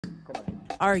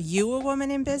Are you a woman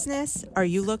in business? Are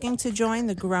you looking to join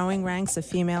the growing ranks of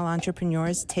female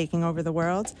entrepreneurs taking over the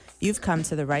world? You've come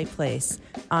to the right place.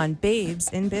 On Babes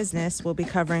in Business, we'll be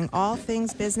covering all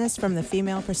things business from the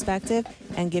female perspective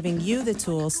and giving you the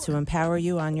tools to empower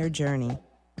you on your journey.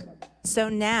 So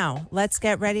now, let's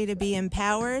get ready to be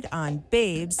empowered on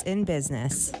Babes in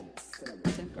Business.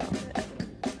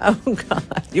 Oh,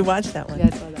 God. You watched that one? Yeah,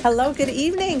 I saw that. Hello, good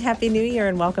evening. Happy New Year,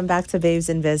 and welcome back to Babes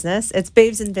in Business. It's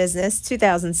Babes in Business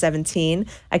 2017.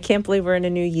 I can't believe we're in a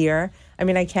new year. I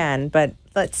mean, I can, but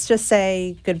let's just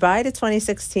say goodbye to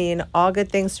 2016, all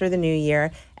good things for the new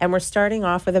year, and we're starting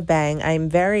off with a bang. I'm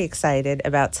very excited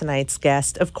about tonight's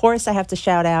guest. Of course, I have to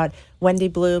shout out Wendy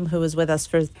Bloom, who was with us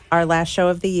for our last show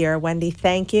of the year. Wendy,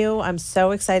 thank you. I'm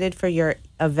so excited for your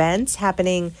event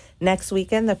happening next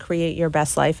weekend, the Create Your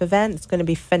Best Life event. It's going to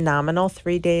be phenomenal.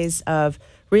 3 days of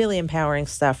really empowering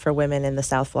stuff for women in the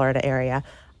South Florida area.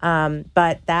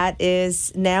 But that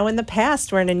is now in the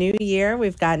past. We're in a new year.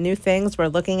 We've got new things. We're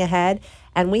looking ahead.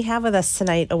 And we have with us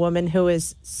tonight a woman who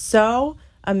is so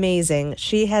amazing.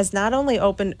 She has not only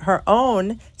opened her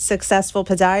own successful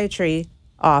podiatry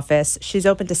office, she's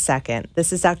opened a second.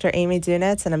 This is Dr. Amy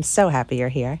Dunitz, and I'm so happy you're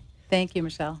here. Thank you,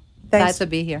 Michelle. Thanks. Glad to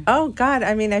be here. Oh, God.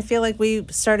 I mean, I feel like we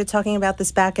started talking about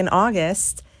this back in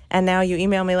August, and now you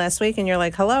emailed me last week, and you're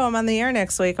like, hello, I'm on the air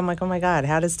next week. I'm like, oh, my God,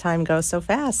 how does time go so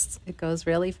fast? It goes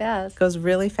really fast. It goes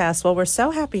really fast. Well, we're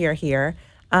so happy you're here,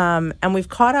 and we've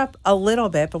caught up a little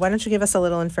bit, but why don't you give us a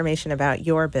little information about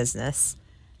your business?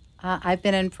 I've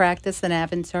been in practice in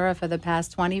Aventura for the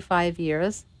past 25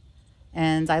 years,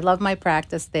 and I love my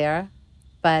practice there,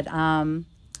 but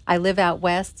I live out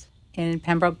west in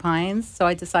Pembroke Pines, so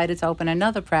I decided to open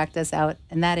another practice out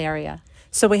in that area.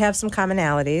 So we have some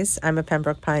commonalities. I'm a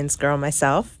Pembroke Pines girl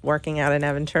myself, working out in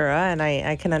Aventura, and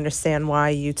I can understand why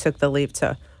you took the leap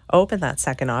to open that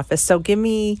second office. So give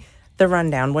me the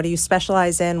rundown. What do you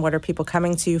specialize in? What are people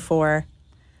coming to you for?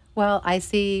 Well, I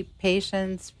see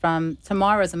patients from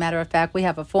tomorrow, as a matter of fact. We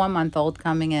have a 4-month-old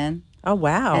coming in. Oh,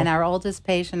 wow. And our oldest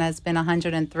patient has been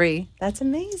 103. That's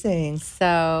amazing.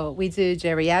 So we do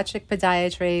geriatric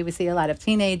podiatry. We see a lot of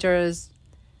teenagers.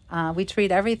 We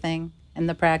treat everything in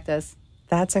the practice.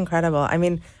 That's incredible. I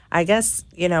mean, I guess,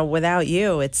 you know, without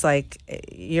you, it's like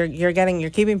you're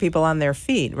keeping people on their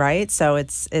feet, right? So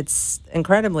it's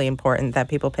incredibly important that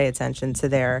people pay attention to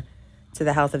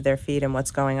the health of their feet and what's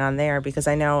going on there, because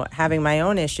I know, having my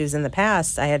own issues in the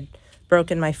past, I had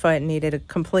broken my foot and needed a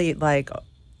complete,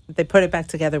 they put it back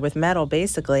together with metal,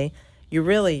 basically. You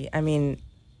really, I mean,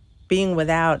 being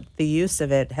without the use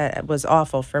of it was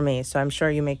awful for me. So I'm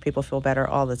sure you make people feel better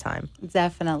all the time.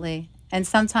 Definitely. And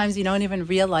sometimes you don't even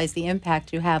realize the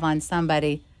impact you have on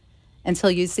somebody until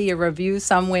you see a review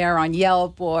somewhere on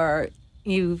Yelp, or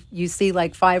you see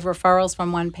like 5 referrals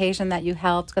from one patient that you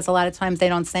helped, because a lot of times they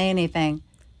don't say anything.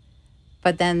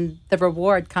 But then the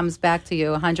reward comes back to you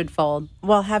 100-fold.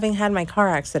 Well, having had my car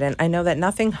accident, I know that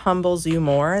nothing humbles you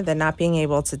more than not being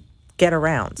able to get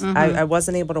around. Mm-hmm. I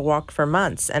wasn't able to walk for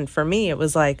months. And for me, it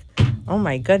was like, oh,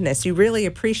 my goodness. You really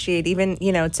appreciate even,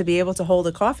 to be able to hold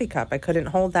a coffee cup. I couldn't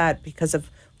hold that because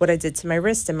of what I did to my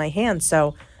wrist and my hand.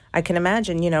 So I can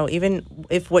imagine, even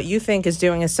if what you think is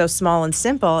doing is so small and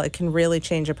simple, it can really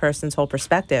change a person's whole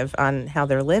perspective on how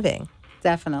they're living.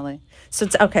 Definitely. So,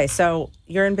 okay, so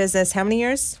you're in business how many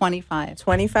years? 25.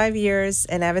 25 years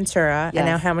in Aventura, Yes. and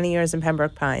now how many years in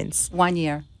Pembroke Pines? 1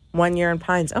 year. 1 year in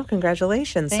Pines. Oh,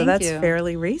 congratulations. So Thank that's you.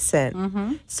 fairly recent.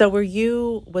 Mm-hmm. So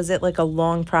was it like a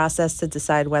long process to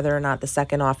decide whether or not the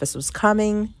second office was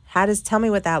coming? Tell me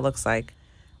what that looks like.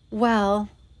 Well,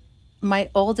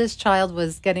 my oldest child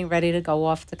was getting ready to go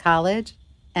off to college,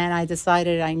 and I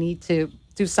decided I need to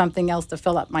do something else to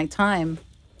fill up my time,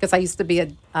 because I used to be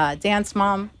a dance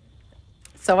mom.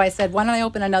 So I said, why don't I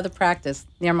open another practice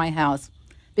near my house?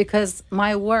 Because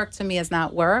my work to me is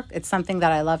not work. It's something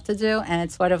that I love to do, and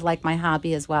it's sort of like my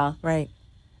hobby as well. Right.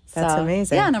 That's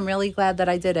amazing. Yeah, and I'm really glad that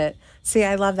I did it. See,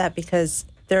 I love that, because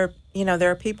there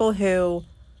are people who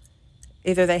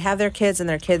either they have their kids and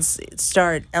their kids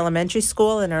start elementary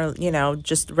school and are,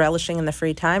 just relishing in the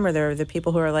free time, or they're the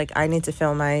people who are like, I need to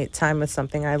fill my time with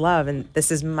something I love, and this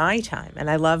is my time. And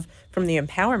I love, from the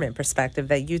empowerment perspective,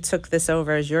 that you took this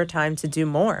over as your time to do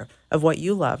more of what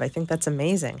you love. I think that's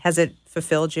amazing. Has it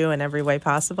fulfilled you in every way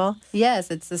possible?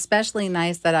 Yes, it's especially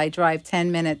nice that I drive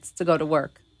 10 minutes to go to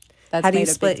work. How do you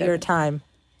split your time?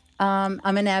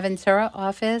 I'm in Aventura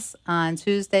office on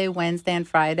Tuesday, Wednesday, and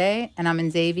Friday, and I'm in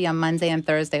Davie on Monday and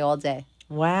Thursday all day.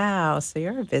 Wow, so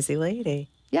you're a busy lady.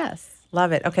 Yes.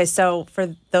 Love it. Okay, so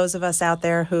for those of us out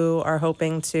there who are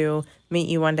hoping to meet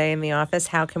you one day in the office,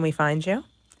 how can we find you?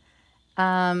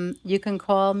 You can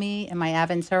call me in my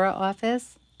Aventura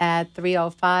office at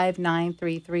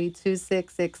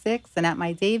 305-933-2666 and at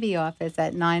my Davie office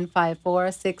at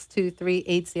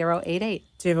 954-623-8088.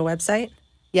 Do you have a website?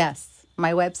 Yes.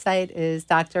 My website is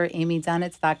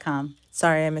dramydunitz.com.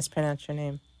 Sorry, I mispronounced your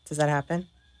name. Does that happen?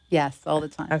 Yes, all the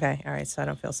time. Okay, all right, so I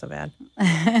don't feel so bad.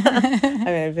 I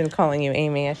mean, I've been calling you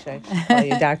Amy. I should call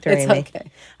you Dr. It's Amy. okay.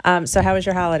 So how was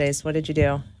your holidays? What did you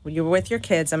do? You were with your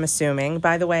kids, I'm assuming.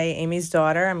 By the way, Amy's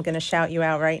daughter, I'm going to shout you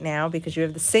out right now because you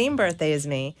have the same birthday as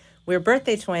me. We're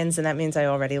birthday twins, and that means I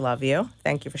already love you.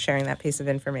 Thank you for sharing that piece of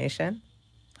information.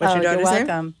 What's your daughter's you're name?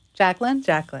 welcome. Jacqueline?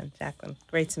 Jacqueline.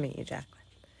 Great to meet you, Jacqueline.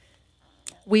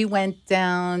 We went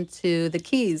down to the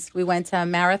Keys. We went to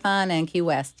Marathon and Key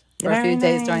West for a Very few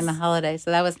days nice. during the holiday,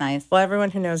 so that was nice. Well, everyone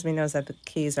who knows me knows that the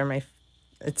Keys are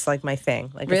it's like my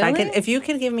thing. Like Really? if you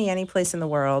could give me any place in the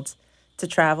world to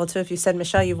travel to, if you said,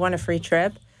 Michelle, you've won a free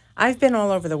trip, I've been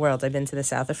all over the world. I've been to the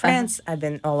south of France. I've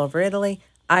been all over Italy.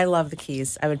 I love the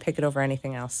Keys. I would pick it over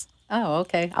anything else. Oh,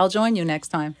 okay. I'll join you next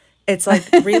time. It's like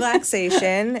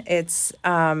relaxation. It's,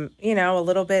 a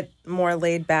little bit more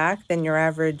laid back than your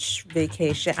average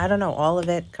vacation. I don't know. All of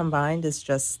it combined is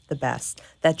just the best.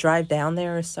 That drive down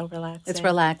there is so relaxing. It's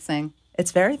relaxing.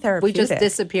 It's very We therapeutic. just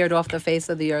disappeared off the face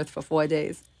of the earth for 4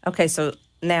 days. Okay, so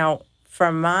now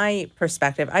from my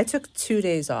perspective, I took 2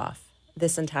 days off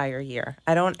this entire year.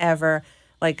 I don't ever,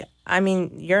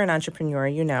 you're an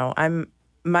entrepreneur,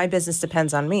 my business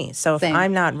depends on me. So if Same.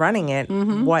 I'm not running it,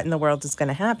 what in the world is going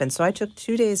to happen? So I took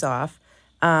 2 days off,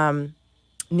 New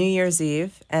Year's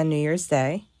Eve and New Year's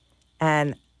Day,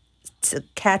 and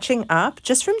catching up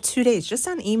just from 2 days, just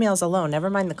on emails alone,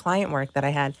 never mind the client work that I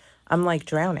had. I'm like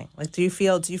drowning. Like, do you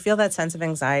feel that sense of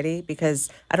anxiety? Because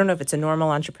I don't know if it's a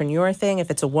normal entrepreneur thing, if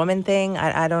it's a woman thing.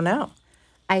 I don't know.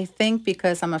 I think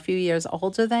because I'm a few years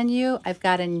older than you, I've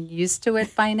gotten used to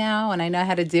it by now, and I know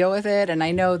how to deal with it. And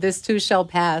I know this too shall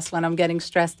pass when I'm getting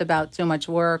stressed about too much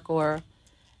work or,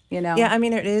 Yeah, I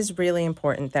mean, it is really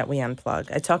important that we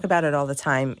unplug. I talk about it all the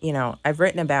time. I've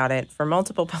written about it for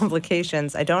multiple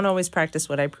publications. I don't always practice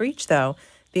what I preach, though.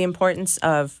 The importance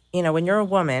of, when you're a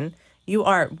woman, you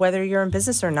are, whether you're in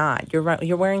business or not,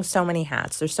 you're wearing so many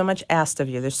hats. There's so much asked of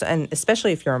you. And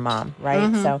especially if you're a mom,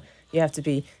 right? So you have to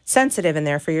be sensitive in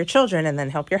there for your children and then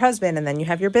help your husband, and then you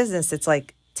have your business. It's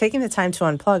like taking the time to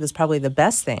unplug is probably the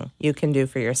best thing you can do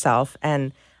for yourself.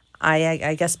 And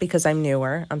I guess because I'm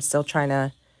newer, I'm still trying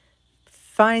to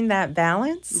find that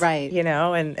balance. Right.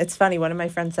 And it's funny. One of my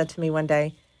friends said to me one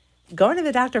day, going to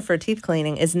the doctor for a teeth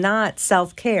cleaning is not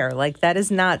self-care. Like, that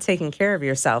is not taking care of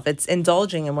yourself. It's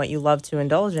indulging in what you love to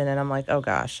indulge in. And I'm like, oh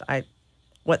gosh,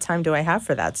 what time do I have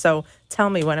for that? So tell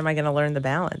me, when am I going to learn the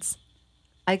balance?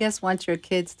 I guess once your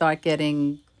kids start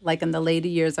getting, like in the later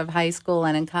years of high school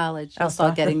and in college, you'll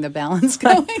start getting the balance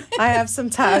going. I have some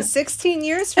time. 16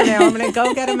 years from now, I'm going to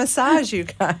go get a massage, you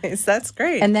guys. That's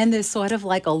great. And then there's sort of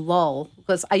like a lull.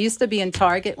 Because I used to be in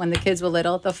Target when the kids were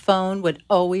little. The phone would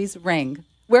always ring.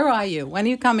 Where are you? When are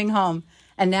you coming home?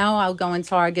 And now I'll go in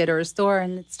Target or a store,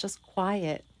 and it's just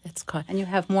quiet. It's quiet. And you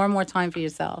have more and more time for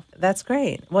yourself. That's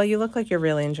great. Well, you look like you're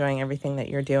really enjoying everything that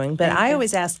you're doing. But I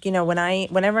always ask,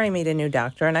 whenever I meet a new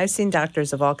doctor, and I've seen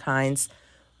doctors of all kinds,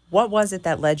 what was it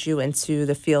that led you into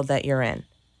the field that you're in?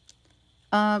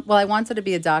 Well, I wanted to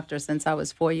be a doctor since I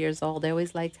was 4 years old. I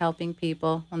always liked helping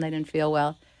people when they didn't feel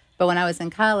well. But when I was in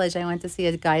college, I went to see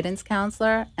a guidance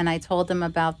counselor, and I told them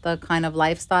about the kind of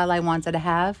lifestyle I wanted to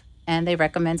have, and they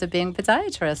recommended being a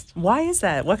podiatrist. Why is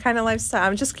that? What kind of lifestyle?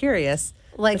 I'm just curious.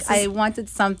 I wanted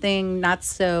something not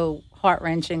so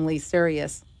heart-wrenchingly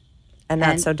serious. And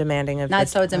not so demanding of Not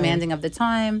so demanding of the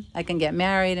time. I can get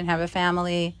married and have a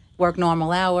family, work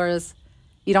normal hours.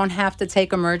 You don't have to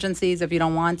take emergencies if you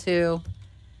don't want to.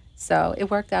 So it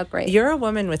worked out great. You're a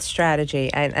woman with strategy,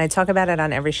 and I talk about it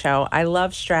on every show. I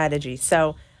love strategy.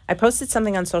 So I posted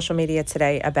something on social media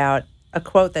today about a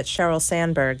quote that Sheryl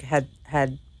Sandberg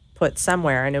had put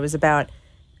somewhere, and it was about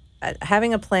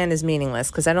having a plan is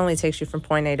meaningless because that only takes you from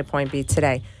point A to point B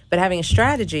today. But having a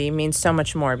strategy means so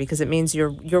much more because it means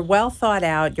you're well thought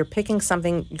out, you're picking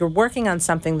something, you're working on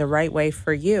something the right way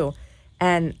for you.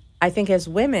 And I think as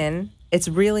women, it's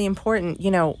really important,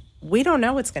 we don't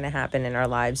know what's going to happen in our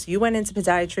lives. You went into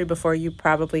podiatry before you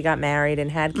probably got married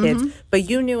and had kids, but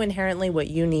you knew inherently what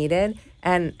you needed.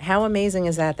 And how amazing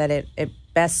is that it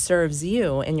best serves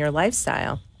you in your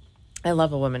lifestyle? I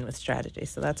love a woman with strategy,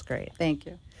 so that's great. Thank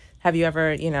you. Have you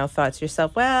ever, thought to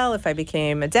yourself, well, if I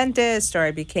became a dentist or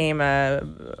I became a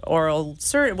oral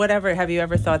surgeon, whatever, have you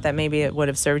ever thought that maybe it would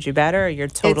have served you better? Or you're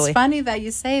totally... It's funny that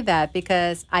you say that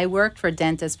because I worked for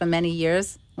dentists for many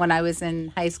years when I was in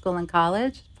high school and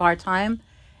college, part-time.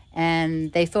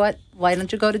 And they thought, why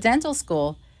don't you go to dental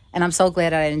school? And I'm so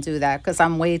glad I didn't do that because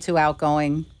I'm way too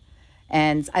outgoing.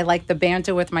 And I like the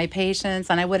banter with my patients,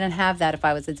 and I wouldn't have that if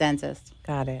I was a dentist.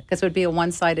 Got it. Because it would be a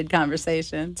one-sided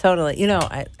conversation. Totally.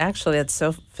 Actually,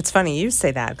 it's funny you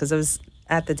say that because I was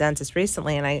at the dentist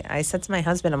recently, and I said to my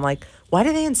husband, I'm like, why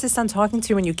do they insist on talking to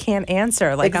you when you can't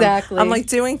answer? Like, exactly. I'm like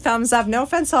doing thumbs up. No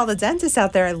offense to all the dentists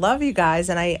out there. I love you guys.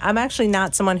 And I'm actually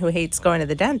not someone who hates going to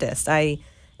the dentist. I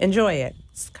enjoy it.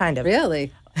 It's kind of.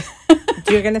 Really?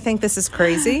 You're going to think this is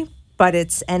crazy, but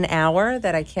it's an hour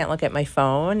that I can't look at my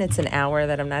phone. It's an hour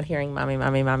that I'm not hearing mommy,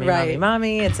 mommy, mommy, right. mommy,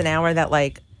 mommy. It's an hour that,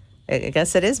 like, I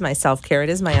guess it is my self-care. It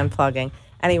is my unplugging.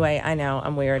 Anyway, I know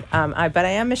I'm weird. But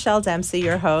I am Michelle Dempsey,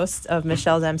 your host of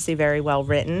Michelle Dempsey Very Well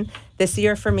Written. This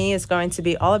year for me is going to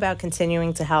be all about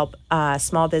continuing to help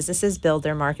small businesses build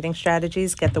their marketing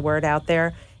strategies, get the word out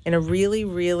there in a really,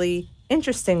 really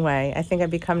interesting way. I think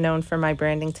I've become known for my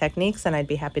branding techniques, and I'd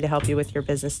be happy to help you with your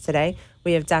business today.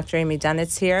 We have Dr. Amy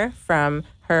Dunitz here from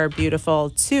her beautiful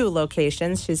 2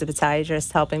 locations. She's a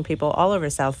podiatrist helping people all over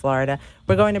South Florida.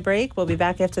 We're going to break. We'll be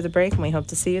back after the break, and we hope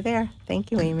to see you there.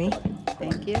 Thank you, Amy.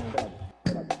 Thank you.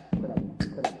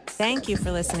 Thank you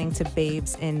for listening to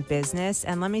Babes in Business.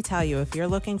 And let me tell you, if you're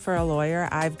looking for a lawyer,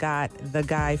 I've got the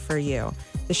guy for you.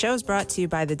 The show is brought to you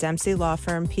by the Dempsey Law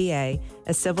Firm, PA,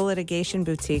 a civil litigation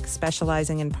boutique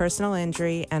specializing in personal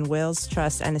injury and wills,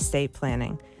 trust, and estate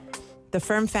planning. The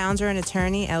firm founder and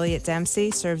attorney, Elliot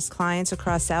Dempsey, serves clients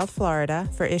across South Florida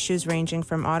for issues ranging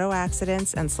from auto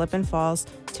accidents and slip and falls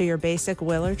to your basic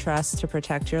will or trust to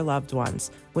protect your loved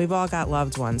ones. We've all got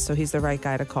loved ones, so he's the right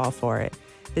guy to call for it.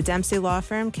 The Dempsey Law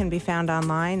Firm can be found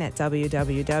online at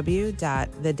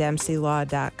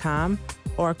www.thedempseylaw.com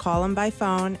or call him by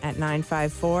phone at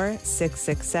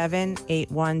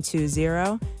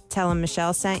 954-667-8120. Tell him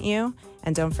Michelle sent you.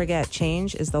 And don't forget,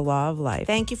 change is the law of life.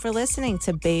 Thank you for listening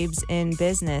to Babes in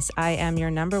Business. I am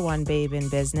your number 1 babe in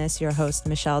business, your host,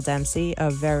 Michelle Dempsey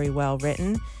of Very Well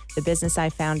Written, the business I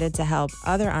founded to help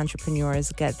other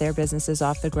entrepreneurs get their businesses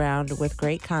off the ground with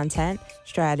great content,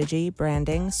 strategy,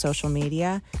 branding, social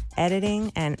media,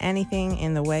 editing, and anything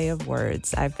in the way of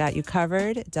words. I've got you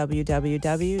covered,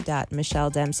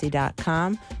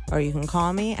 www.michelledempsey.com, or you can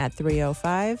call me at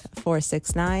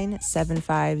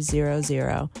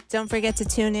 305-469-7500. Don't forget to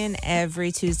tune in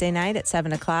every Tuesday night at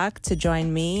 7 o'clock to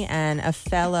join me and a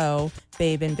fellow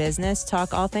babe in business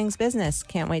talk all things business.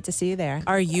 Can't wait to see you there.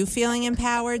 Are you feeling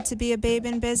empowered to be a babe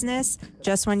in business?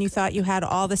 Just when you thought you had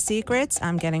all the secrets,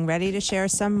 I'm getting ready to share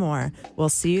some more. We'll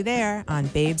see you there on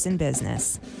Babes in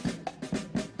Business.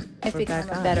 I've become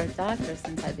a better doctor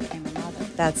since I became a mother.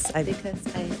 Because I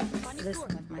listen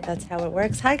with my... That's how it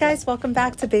works. Hi, guys. Welcome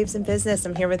back to Babes in Business.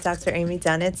 I'm here with Dr. Amy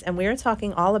Dunitz, and we are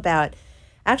talking all about,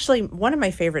 actually, one of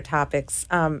my favorite topics,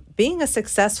 being a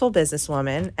successful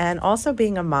businesswoman and also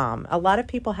being a mom. A lot of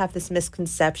people have this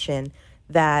misconception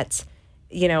that,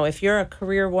 if you're a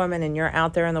career woman and you're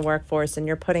out there in the workforce and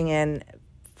you're putting in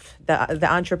the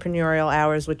entrepreneurial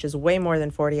hours, which is way more than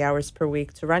 40 hours per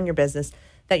week to run your business,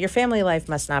 that your family life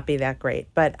must not be that great.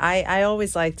 But I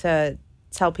always like to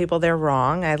tell people they're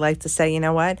wrong. I like to say, you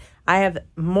know what? I have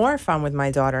more fun with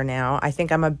my daughter now. I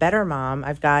think I'm a better mom.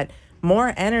 I've got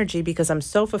more energy because I'm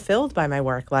so fulfilled by my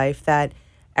work life that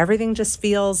everything just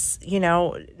feels,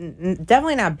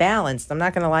 definitely not balanced. I'm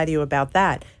not going to lie to you about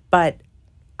that. But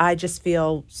I just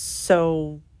feel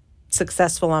so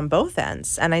successful on both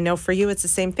ends. And I know for you, it's the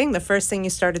same thing. The first thing you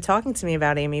started talking to me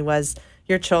about, Amy, was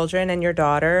your children and your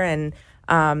daughter. And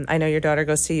I know your daughter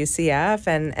goes to UCF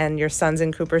and your son's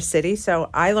in Cooper City. So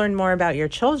I learned more about your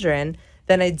children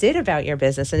than I did about your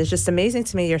business. And it's just amazing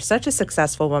to me. You're such a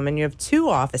successful woman. You have 2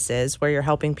 offices where you're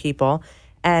helping people,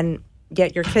 and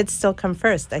yet your kids still come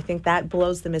first. I think that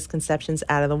blows the misconceptions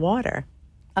out of the water.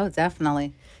 Oh,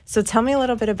 definitely. So tell me a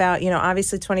little bit about,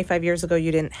 obviously 25 years ago,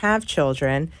 you didn't have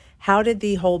children. How did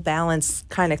the whole balance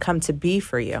kind of come to be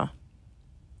for you?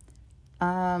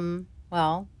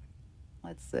 Well,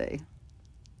 let's see.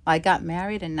 I got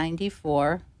married in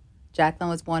 94.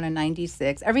 Jacqueline was born in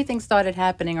 96. Everything started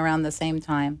happening around the same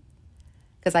time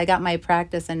because I got my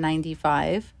practice in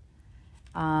 95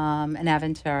 in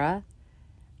Aventura.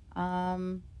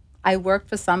 I worked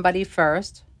for somebody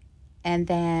first, and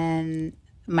then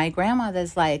my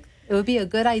grandmother's like, it would be a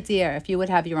good idea if you would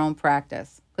have your own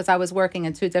practice, because I was working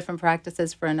in 2 different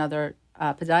practices for another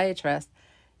podiatrist.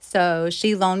 So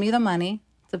she loaned me the money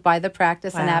to buy the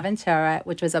practice in Aventura,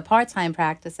 which was a part-time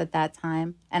practice at that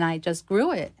time, and I just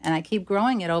grew it, and I keep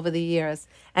growing it over the years.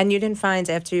 And you didn't find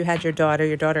after you had your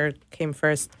daughter came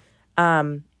first,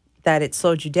 that it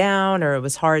slowed you down, or it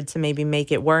was hard to maybe make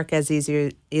it work as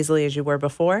easily as you were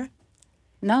before?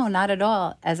 No, not at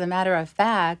all. As a matter of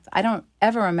fact, I don't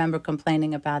ever remember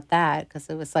complaining about that because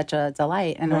it was such a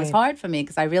delight. And it was Right. hard for me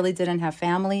because I really didn't have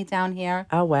family down here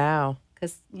Oh, wow.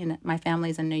 because, my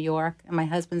family's in New York and my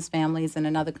husband's family's in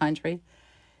another country.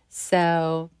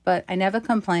 So, but I never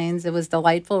complained. It was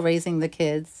delightful raising the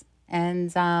kids.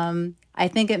 And I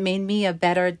think it made me a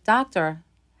better doctor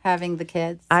having the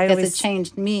kids I because always it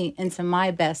changed me into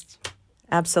my best.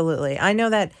 Absolutely. I know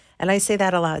that, and I say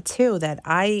that a lot too, that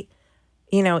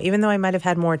even though I might have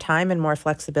had more time and more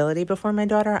flexibility before my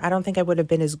daughter, I don't think I would have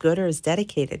been as good or as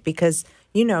dedicated because,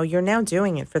 you're now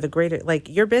doing it for the greater, like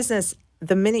your business,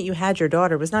 the minute you had your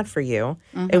daughter was not for you.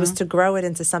 It was to grow it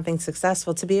into something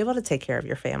successful, to be able to take care of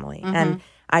your family. And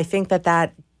I think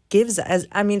that gives,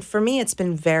 for me, it's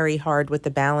been very hard with the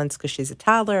balance because she's a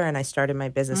toddler and I started my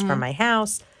business from my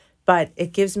house. But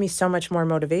it gives me so much more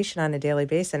motivation on a daily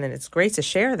basis. And it's great to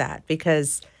share that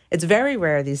because it's very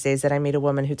rare these days that I meet a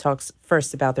woman who talks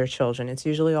first about their children. It's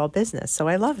usually all business. So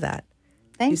I love that.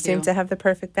 Thank You you. seem to have the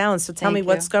perfect balance. So tell me Thank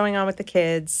what's you. going on with the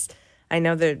kids. I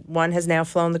know that one has now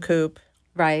flown the coop.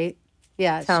 Right.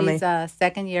 Yeah, Tell me. she's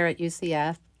second year at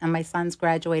UCF, and my son's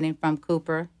graduating from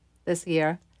Cooper this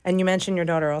year. And you mentioned your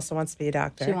daughter also wants to be a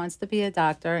doctor. She wants to be a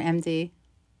doctor, MD,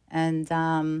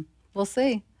 and we'll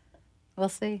see. We'll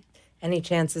see. Any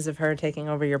chances of her taking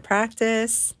over your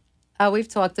practice? We've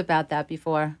talked about that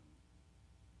before,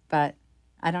 but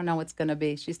I don't know what's going to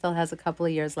be. She still has a couple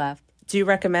of years left. Do you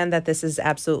recommend that this is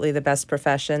absolutely the best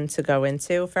profession to go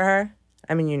into for her?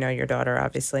 I mean, you know your daughter,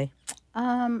 obviously.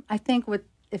 I think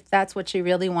if that's what she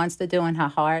really wants to do in her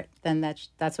heart, then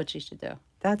that's what she should do.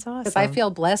 That's awesome. Because I feel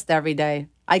blessed every day.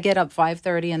 I get up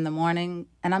 5:30 in the morning,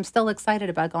 and I'm still excited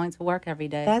about going to work every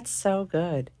day. That's so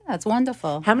good. That's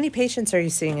wonderful. How many patients are you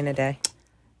seeing in a day?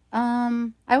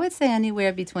 I would say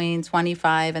anywhere between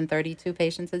 25 and 32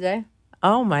 patients a day.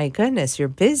 Oh my goodness, you're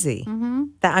busy.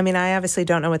 I obviously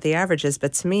don't know what the average is,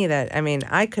 but to me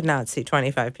I could not see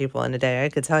 25 people in a day. I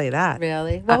could tell you that.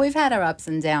 Really? Well, we've had our ups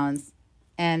and downs.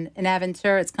 And in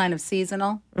Aventura, it's kind of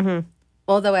seasonal.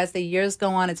 Although as the years go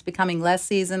on, it's becoming less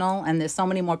seasonal, and there's so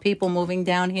many more people moving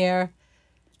down here.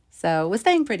 So we're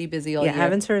staying pretty busy all year. Yeah,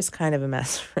 Aventura is kind of a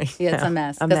mess right now. Yeah, it's a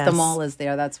mess. Because the mall is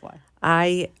there, that's why.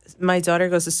 My daughter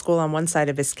goes to school on one side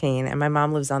of Biscayne, and my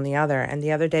mom lives on the other. And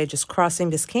the other day, just crossing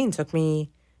Biscayne took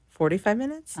me 45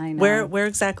 minutes. I know. Where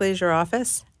exactly is your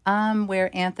office?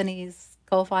 Where Anthony's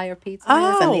Coal-Fire Pizza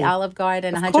is, and the Olive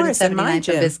Garden, of course, in my 179th of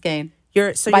gym. Biscayne.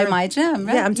 You're My gym,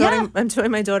 right? Yeah, I'm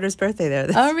doing my daughter's birthday there.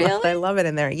 Oh, really? I love it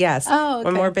in there. Yes. Oh, okay.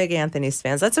 We're more big Anthony's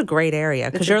fans. That's a great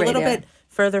area because It's a you're a great little area. bit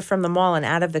further from the mall and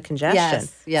out of the congestion.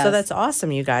 Yes. So that's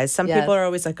awesome, you guys. Some Yes. people are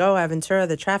always like, oh, Aventura,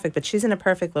 the traffic, but she's in a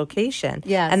perfect location.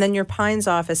 Yes. And then your Pines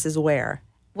office is where?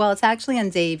 Well, it's actually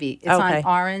in Davie. It's Okay. on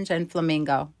Orange and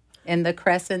Flamingo in the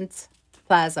Crescent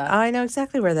Plaza. I know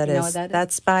exactly where that You is. know what that is?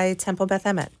 That's by Temple Beth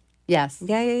Emmet. Yes.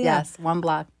 Yeah. Yes, 1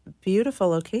 block. Beautiful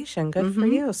location. Good Mm-hmm. for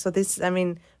you. So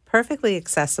perfectly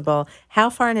accessible. How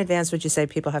far in advance would you say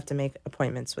people have to make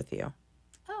appointments with you?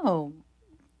 Oh,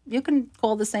 you can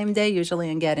call the same day usually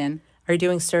and get in. Are you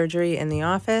doing surgery in the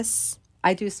office?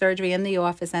 I do surgery in the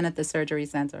office and at the surgery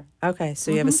center. Okay,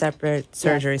 so you have a separate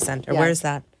surgery center. Yes. Where's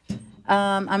that?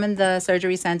 I'm in the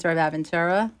surgery center of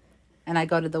Aventura, and I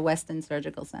go to the Weston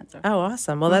Surgical Center. Oh,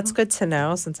 awesome. Well, that's good to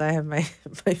know since I have my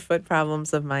foot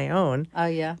problems of my own. Oh,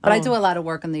 yeah. But I do a lot of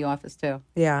work in the office, too.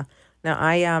 Yeah.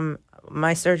 Now,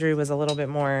 my surgery was a little bit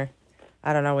more,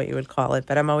 I don't know what you would call it,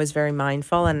 but I'm always very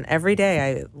mindful. And every day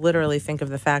I literally think of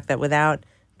the fact that without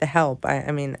the help, I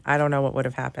don't know what would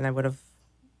have happened. I would have,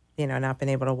 not been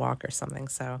able to walk or something.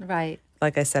 So, Right.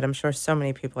 like I said, I'm sure so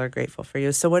many people are grateful for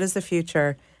you. So what does the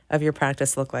future of your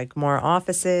practice look like? More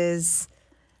offices?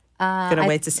 Gonna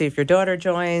wait to see if your daughter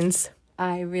joins?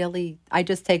 I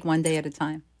just take one day at a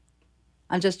time.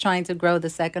 I'm just trying to grow the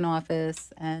second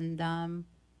office and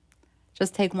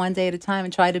just take one day at a time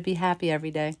and try to be happy every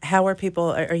day. How are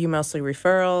people, are you mostly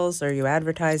referrals? Are you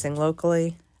advertising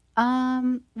locally?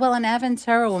 Well, in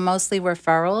Aventura, we're mostly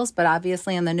referrals, but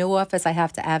obviously in the new office, I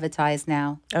have to advertise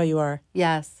now. Oh, you are?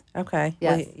 Yes. Okay.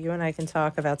 Yes. Well, you and I can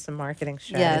talk about some marketing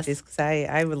strategies because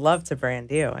I would love to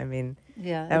brand you.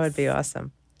 Yeah. That would be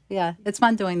awesome. Yeah. It's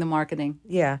fun doing the marketing.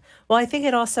 Yeah. Well, I think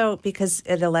it also, because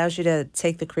it allows you to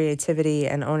take the creativity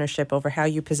and ownership over how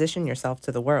you position yourself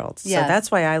to the world. So Yes. that's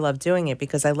why I love doing it,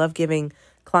 because I love giving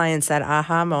clients that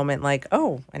aha moment, like,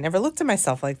 oh, I never looked at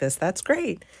myself like this. That's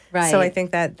great. Right. So I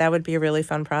think that would be a really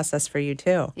fun process for you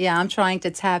too. Yeah. I'm trying to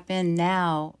tap in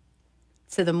now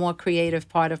to the more creative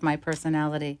part of my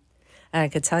personality. And I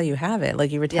could tell you have it.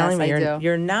 Like you were telling Yes, me, I you're do.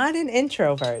 you're not an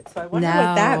introvert. So I wonder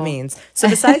what that No. means. So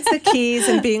besides the keys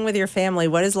and being with your family,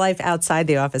 what does life outside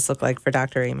the office look like for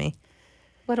Dr. Amy?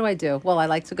 What do I do? Well, I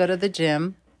like to go to the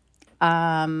gym.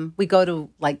 We go to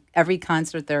like every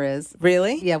concert there is.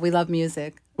 Really? Yeah, we love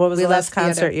music. What was We the love last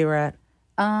concert theater. you were at?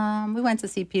 We went to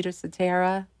see Peter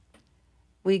Cetera.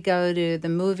 We go to the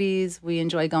movies. We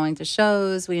enjoy going to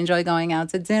shows. We enjoy going out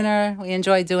to dinner. We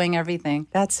enjoy doing everything.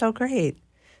 That's so great.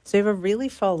 So you have a really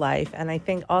full life. And I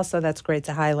think also that's great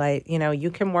to highlight. You know,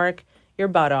 you can work your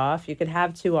butt off. You could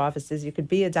have 2 offices. You could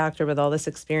be a doctor with all this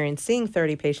experience, seeing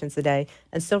 30 patients a day,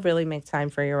 and still really make time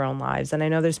for your own lives. And I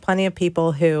know there's plenty of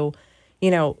people who,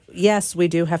 you know, yes, we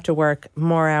do have to work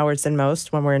more hours than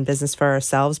most when we're in business for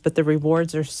ourselves, but the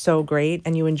rewards are so great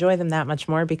and you enjoy them that much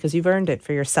more because you've earned it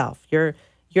for yourself.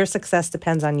 Your success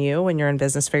depends on you when you're in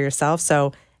business for yourself.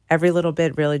 So every little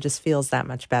bit really just feels that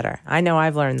much better. I know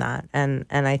I've learned that. And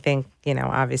I think, you know,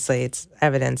 obviously it's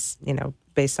evidence, you know,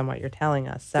 based on what you're telling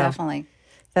us. So Definitely.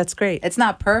 that's great. It's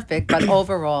not perfect, but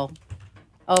overall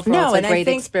it's a great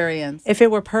experience. If it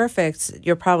were perfect,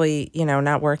 you're probably, you know,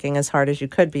 not working as hard as you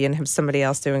could be and have somebody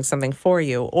else doing something for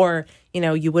you. Or, you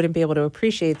know, you wouldn't be able to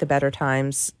appreciate the better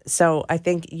times. So I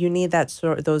think you need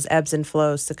those ebbs and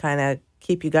flows to kind of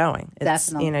keep you going.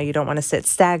 Definitely. You know, you don't want to sit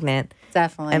stagnant.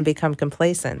 Definitely. And become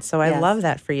complacent. So I Yes. love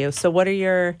that for you. So what are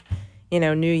your, you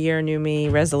know, new year, new me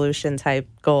resolution type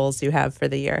goals you have for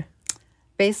the year?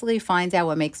 Basically find out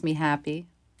what makes me happy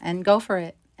and go for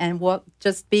it. And what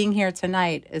just being here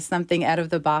tonight is something out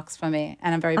of the box for me.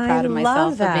 And I'm very proud of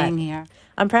myself for being here.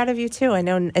 I'm proud of you too. I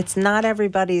know it's not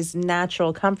everybody's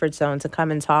natural comfort zone to come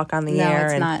and talk on the air.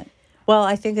 No, it's not. Well,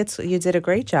 I think you did a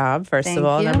great job, first Thank of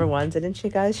all. you. Number one, didn't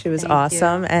you guys? She was Thank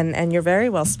awesome. you. And you're very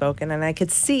well spoken. And I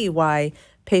could see why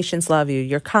patients love you.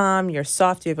 You're calm, you're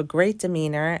soft, you have a great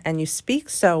demeanor, and you speak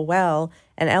so well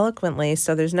and eloquently.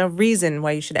 So there's no reason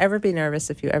why you should ever be nervous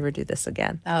if you ever do this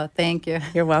again. Oh, thank you.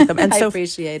 You're welcome. And I so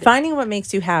appreciate it. finding what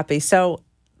makes you happy. So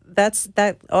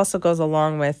that also goes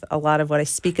along with a lot of what I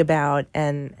speak about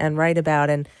and write about.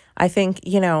 And I think,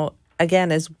 you know,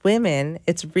 again, as women,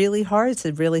 it's really hard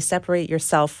to really separate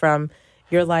yourself from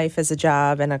your life as a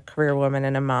job and a career woman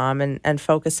and a mom and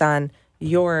focus on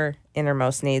your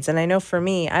innermost needs. And I know for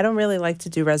me, I don't really like to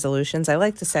do resolutions. I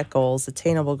like to set goals,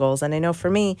 attainable goals. And I know for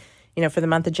me, you know, for the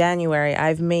month of January,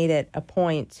 I've made it a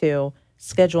point to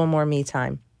schedule more me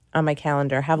time on my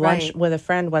calendar, have lunch Right. with a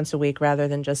friend once a week rather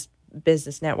than just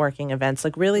business networking events.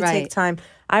 Like really take Right. time.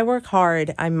 I work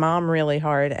hard. I mom really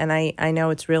hard. And I know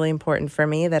it's really important for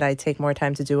me that I take more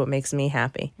time to do what makes me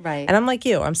happy. Right. And I'm like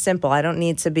you. I'm simple. I don't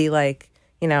need to be like,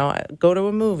 you know, go to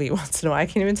a movie once in a while. I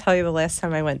can't even tell you the last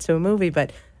time I went to a movie,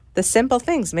 but the simple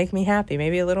things make me happy.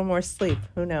 Maybe a little more sleep.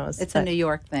 Who knows? It's a New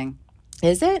York thing.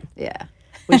 Is it? Yeah.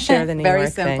 We share the New Very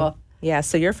York simple. thing. Yeah.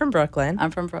 So you're from Brooklyn.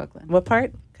 I'm from Brooklyn. What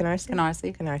part? Canarsie?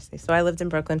 Canarsie. Canarsie. So I lived in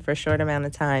Brooklyn for a short amount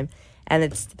of time, and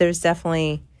there's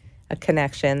definitely a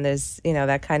connection. There's, you know,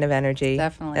 that kind of energy.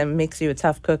 Definitely. It makes you a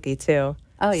tough cookie too.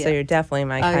 Oh, yeah. So you're definitely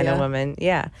my kind of yeah. woman.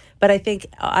 Yeah. But I think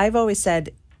I've always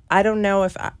said, I don't know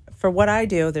if for what I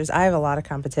do, I have a lot of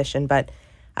competition, but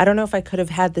I don't know if I could have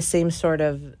had the same sort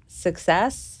of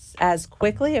success as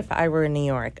quickly if I were in New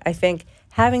York. I think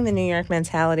having the New York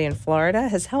mentality in Florida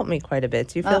has helped me quite a bit.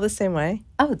 Do you feel the same way?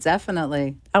 Oh,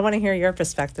 definitely. I want to hear your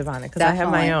perspective on it because I have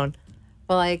my Definitely. own.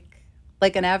 Well,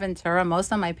 like in Aventura,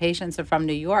 most of my patients are from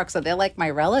New York, so they're like my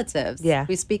relatives. Yeah.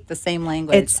 We speak the same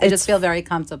language. I just feel very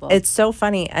comfortable. It's so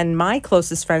funny, and my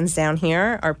closest friends down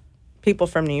here are people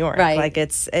from New York. Right. Like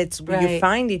it's you Right.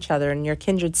 find each other and you're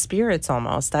kindred spirits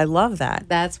almost. I love that.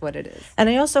 That's what it is. And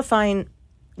I also find,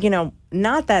 you know,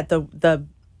 not that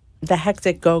the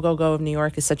hectic go of New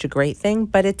York is such a great thing,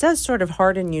 but it does sort of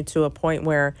harden you to a point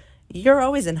where you're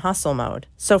always in hustle mode.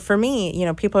 So for me, you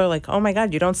know, people are like, "Oh my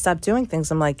God, you don't stop doing things."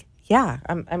 I'm like, "Yeah."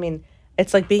 I mean,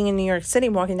 it's like being in New York City,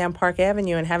 walking down Park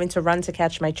Avenue and having to run to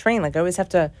catch my train. Like I always have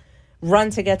to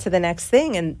run to get to the next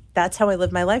thing, and that's how I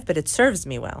live my life. But it serves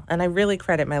me well, and I really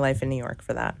credit my life in New York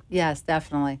for that. Yes,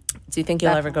 definitely. Do you think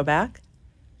you'll ever go back?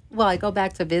 Well, I go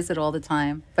back to visit all the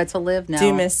time, but to live, no.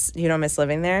 You don't miss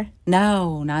living there?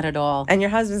 No, not at all. And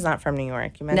your husband's not from New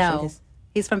York. You mentioned No,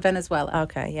 he's from Venezuela.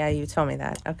 Okay, yeah, you told me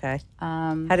that. Okay.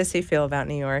 How does he feel about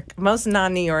New York? Most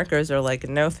non-New Yorkers are like,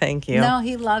 no, thank you. No,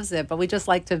 he loves it, but we just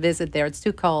like to visit there. It's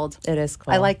too cold. It is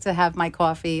cool. I like to have my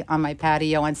coffee on my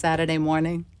patio on Saturday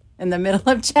morning in the middle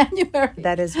of January.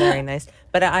 That is very nice.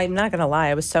 But I'm not going to lie.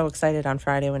 I was so excited on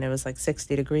Friday when it was like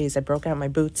 60 degrees. I broke out my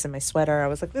boots and my sweater. I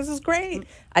was like, this is great.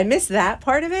 I miss that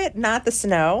part of it, not the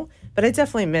snow. But I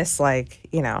definitely miss, like,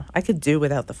 you know, I could do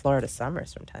without the Florida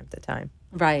summers from time to time.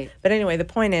 Right. But anyway, the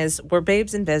point is, we're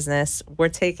babes in business. We're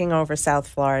taking over South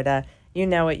Florida. You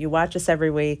know it. You watch us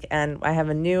every week. And I have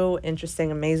a new,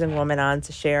 interesting, amazing woman on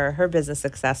to share her business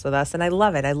success with us. And I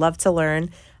love it. I love to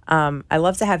learn. I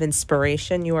love to have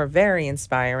inspiration. You are very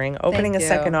inspiring. Opening Thank a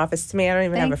second you. office to me, I don't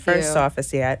even have a Thank first you.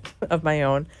 office yet of my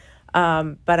own.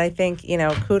 But I think,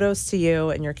 kudos to you,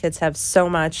 and your kids have so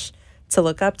much to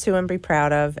look up to and be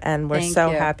proud of. And we're Thank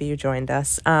so you. happy you joined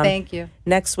us. Thank you.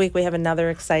 Next week, we have another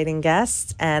exciting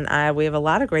guest, and we have a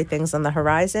lot of great things on the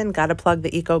horizon. Got to plug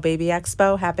the Eco Baby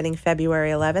Expo happening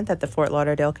February 11th at the Fort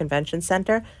Lauderdale Convention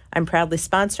Center. I'm proudly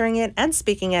sponsoring it and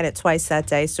speaking at it twice that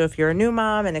day. So if you're a new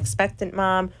mom, an expectant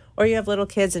mom, or you have little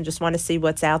kids and just want to see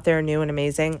what's out there new and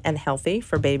amazing and healthy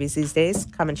for babies these days,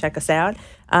 come and check us out.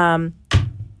 Other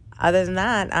than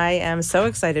that, I am so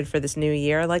excited for this new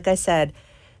year. Like I said,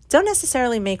 don't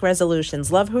necessarily make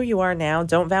resolutions. Love who you are now.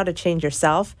 Don't vow to change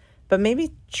yourself, but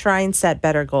maybe try and set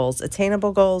better goals,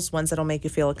 attainable goals, ones that'll make you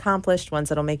feel accomplished, ones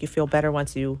that'll make you feel better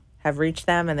once you have reached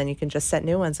them, and then you can just set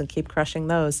new ones and keep crushing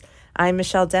those. I'm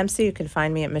Michelle Dempsey. You can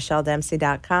find me at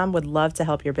michelledempsey.com. Would love to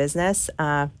help your business.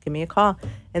 Give me a call.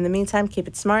 In the meantime, keep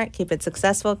it smart, keep it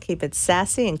successful, keep it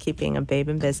sassy, and keep being a babe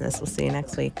in business. We'll see you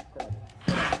next week.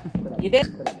 You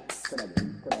did.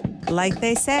 Like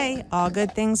they say, all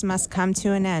good things must come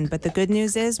to an end. But the good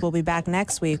news is we'll be back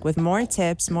next week with more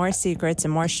tips, more secrets,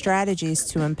 and more strategies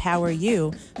to empower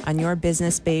you on your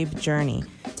business babe journey.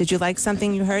 Did you like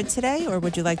something you heard today, or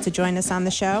would you like to join us on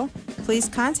the show? Please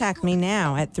contact me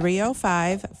now at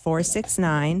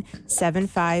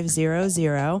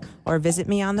 305-469-7500 or visit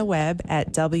me on the web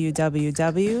at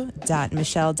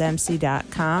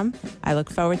www.michelledempsey.com. I look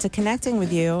forward to connecting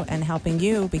with you and helping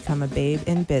you become a babe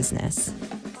in business.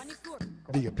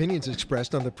 The opinions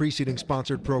expressed on the preceding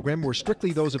sponsored program were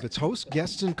strictly those of its hosts,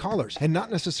 guests, and callers, and not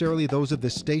necessarily those of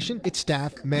this station, its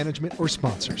staff, management, or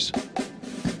sponsors.